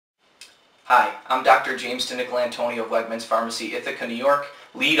Hi, I'm Dr. James DiNicolantonio of Wegmans Pharmacy, Ithaca, New York,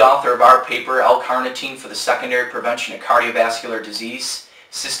 lead author of our paper, L-carnitine for the Secondary Prevention of Cardiovascular Disease,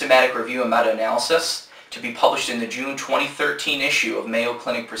 Systematic Review and Meta-Analysis, to be published in the June 2013 issue of Mayo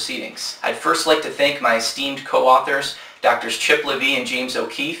Clinic Proceedings. I'd first like to thank my esteemed co-authors, Drs. Chip Levy and James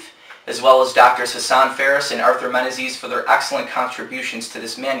O'Keefe, as well as Drs. Hassan Faris and Arthur Menezes for their excellent contributions to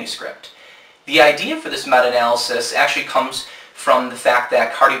this manuscript. The idea for this meta-analysis actually comes from the fact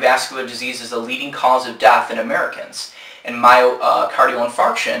that cardiovascular disease is the leading cause of death in Americans, and myocardial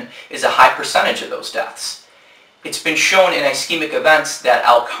infarction is a high percentage of those deaths. It's been shown in ischemic events that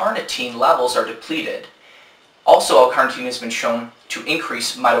L-carnitine levels are depleted. Also, L-carnitine has been shown to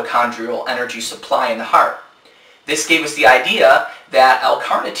increase mitochondrial energy supply in the heart. This gave us the idea that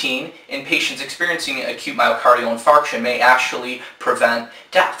L-carnitine in patients experiencing acute myocardial infarction may actually prevent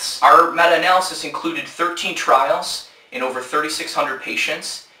deaths. Our meta-analysis included 13 trials in over 3,600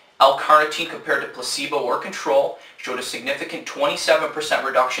 patients. L-carnitine compared to placebo or control showed a significant 27%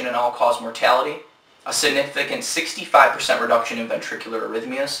 reduction in all-cause mortality, a significant 65% reduction in ventricular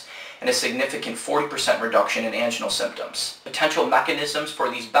arrhythmias, and a significant 40% reduction in anginal symptoms. Potential mechanisms for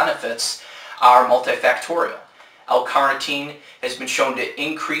these benefits are multifactorial. L-carnitine has been shown to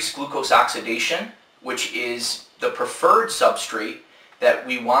increase glucose oxidation, which is the preferred substrate that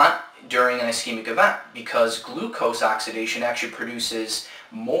we want during an ischemic event, because glucose oxidation actually produces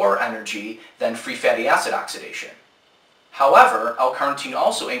more energy than free fatty acid oxidation. However, L-carnitine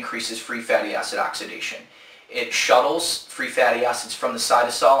also increases free fatty acid oxidation. It shuttles free fatty acids from the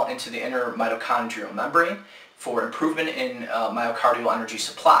cytosol into the inner mitochondrial membrane for improvement in myocardial energy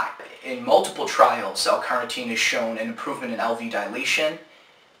supply. In multiple trials, L-carnitine has shown an improvement in LV dilation.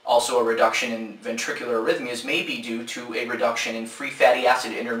 Also, a reduction in ventricular arrhythmias may be due to a reduction in free fatty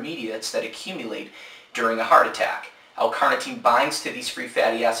acid intermediates that accumulate during a heart attack. L-carnitine binds to these free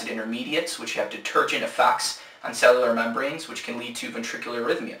fatty acid intermediates, which have detergent effects on cellular membranes, which can lead to ventricular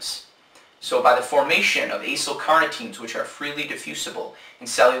arrhythmias. So by the formation of acylcarnitines, which are freely diffusible in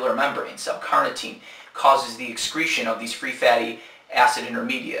cellular membranes, L-carnitine causes the excretion of these free fatty acid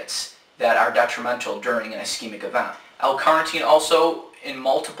intermediates that are detrimental during an ischemic event. L-carnitine also, in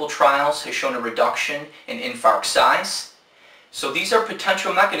multiple trials, has shown a reduction in infarct size. So these are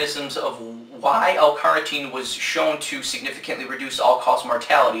potential mechanisms of why L-carnitine was shown to significantly reduce all-cause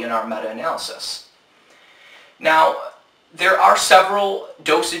mortality in our meta-analysis. Now, there are several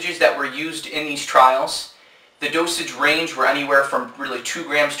dosages that were used in these trials. The dosage range were anywhere from really 2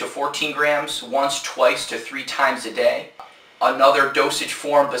 grams to 14 grams, once, twice, to 3 times a day. Another dosage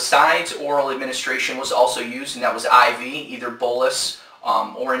form besides oral administration was also used, and that was IV, either bolus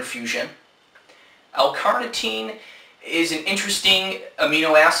or infusion. L-carnitine is an interesting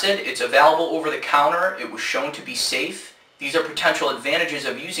amino acid. It's available over the counter. It was shown to be safe. These are potential advantages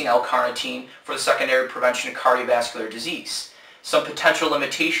of using L-carnitine for the secondary prevention of cardiovascular disease. Some potential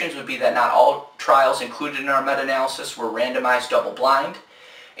limitations would be that not all trials included in our meta-analysis were randomized double-blind,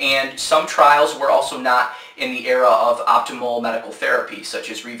 and some trials were also not in the era of optimal medical therapy, such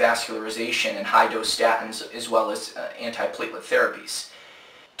as revascularization and high-dose statins, as well as antiplatelet therapies.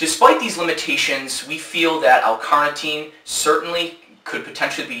 Despite these limitations, we feel that L-carnitine certainly could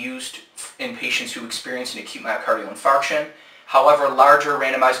potentially be used in patients who experience an acute myocardial infarction. However, larger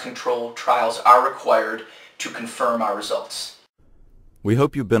randomized control trials are required to confirm our results. We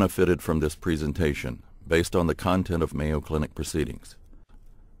hope you benefited from this presentation based on the content of Mayo Clinic Proceedings.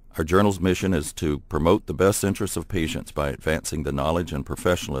 Our journal's mission is to promote the best interests of patients by advancing the knowledge and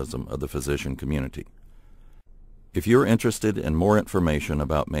professionalism of the physician community. If you're interested in more information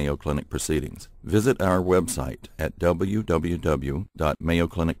about Mayo Clinic Proceedings, visit our website at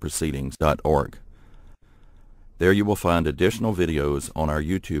www.mayoclinicproceedings.org. There you will find additional videos on our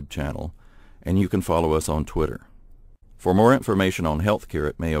YouTube channel, and you can follow us on Twitter. For more information on healthcare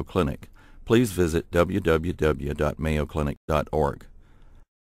at Mayo Clinic, please visit www.mayoclinic.org.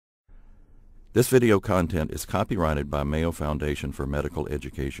 This video content is copyrighted by Mayo Foundation for Medical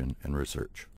Education and Research.